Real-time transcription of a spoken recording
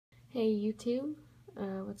Hey YouTube,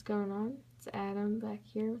 what's going on? It's Adam back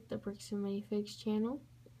here with the Bricks and Minifigs channel,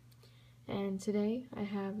 and today I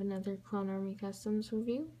have another Clone Army Customs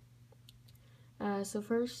review. So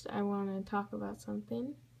first I want to talk about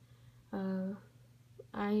something.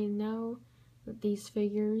 I know that these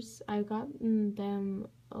figures, I've gotten them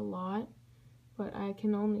a lot, but I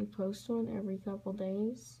can only post one every couple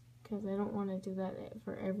days because I don't want to do that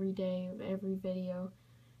for every day of every video.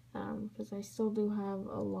 Because I still do have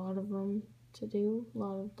a lot of them to do, a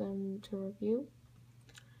lot of them to review.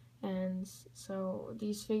 And so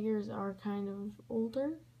these figures are kind of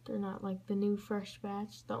older. They're not like the new fresh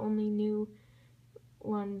batch. The only new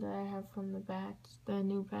one that I have from the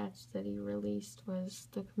new batch that he released was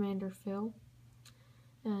the Commander Phil.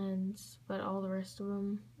 But all the rest of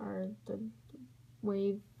them are the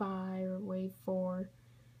Wave 5 or Wave 4.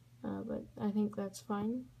 But I think that's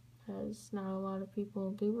fine, because not a lot of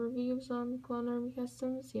people do reviews on Clone Army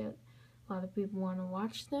Customs, yet a lot of people want to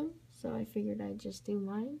watch them, so I figured I'd just do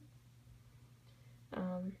mine.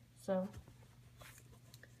 So,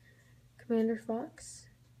 Commander Fox.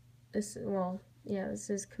 This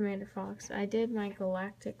is Commander Fox. I did my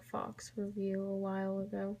Galactic Fox review a while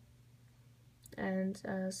ago, and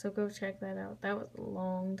so go check that out. That was a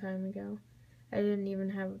long time ago. I didn't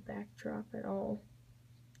even have a backdrop at all.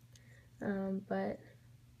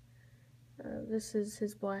 This is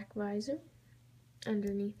his black visor.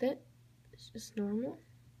 Underneath it, it's just normal.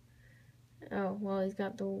 Oh, well, he's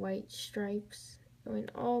got the white stripes going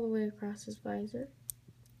all the way across his visor.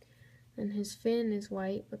 And his fin is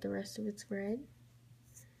white, but the rest of it's red.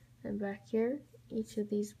 And back here, each of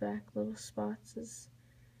these back little spots is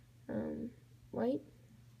white.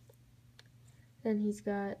 Then he's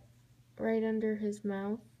got, right under his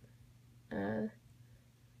mouth,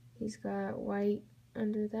 he's got white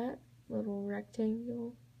under that little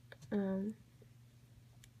rectangle.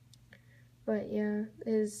 But yeah,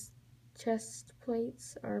 his chest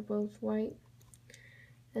plates are both white.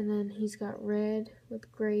 And then he's got red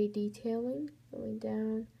with gray detailing going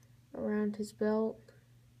down around his belt.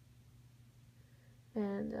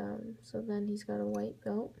 And so then he's got a white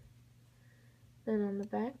belt. Then on the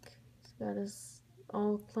back, he's got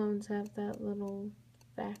all clones have that little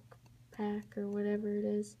backpack or whatever it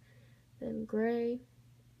is. Then gray,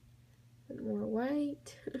 and more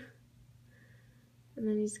white. And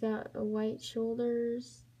then he's got a white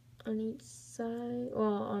shoulders on each side.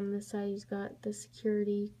 Well, on this side he's got the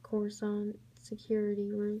security Coruscant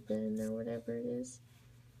security ribbon or whatever it is.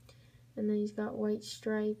 And then he's got white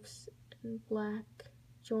stripes and black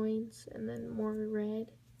joints, and then more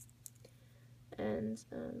red and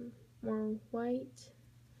more white.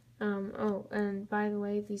 Oh, and by the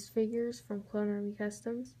way, these figures from Clone Army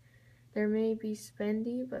Customs, they may be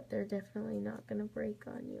spendy, but they're definitely not gonna break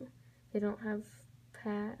on you. They don't have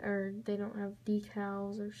they don't have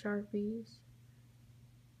decals or Sharpies.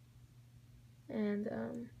 And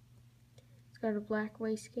it's got a black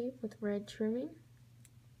waistcape with red trimming.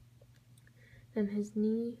 Then his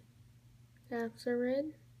knee caps are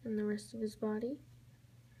red, and the rest of his body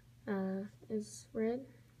is red.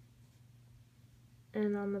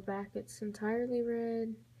 And on the back it's entirely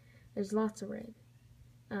red. There's lots of red.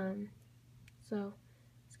 So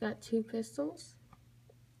it's got 2 pistols.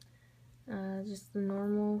 Just the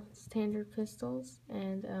normal standard pistols,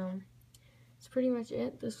 and that's pretty much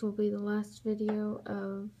it. This will be the last video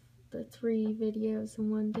of the 3 videos in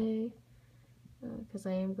one day, because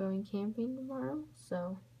I am going camping tomorrow,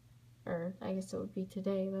 so, or I guess it would be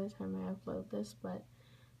today by the time I upload this, but,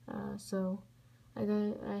 so,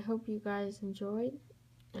 I hope you guys enjoyed.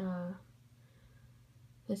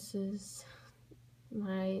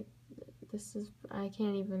 I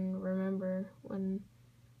can't even remember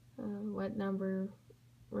what number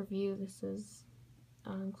review this is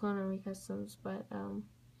on Clone Army Customs, but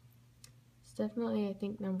it's definitely, I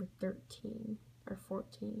think, number 13 or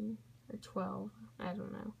 14 or 12, I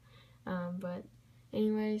don't know. But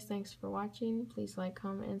anyways, thanks for watching. Please like,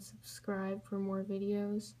 comment, and subscribe for more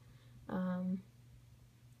videos.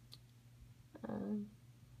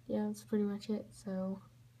 Yeah, that's pretty much it, so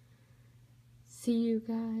see you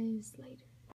guys later.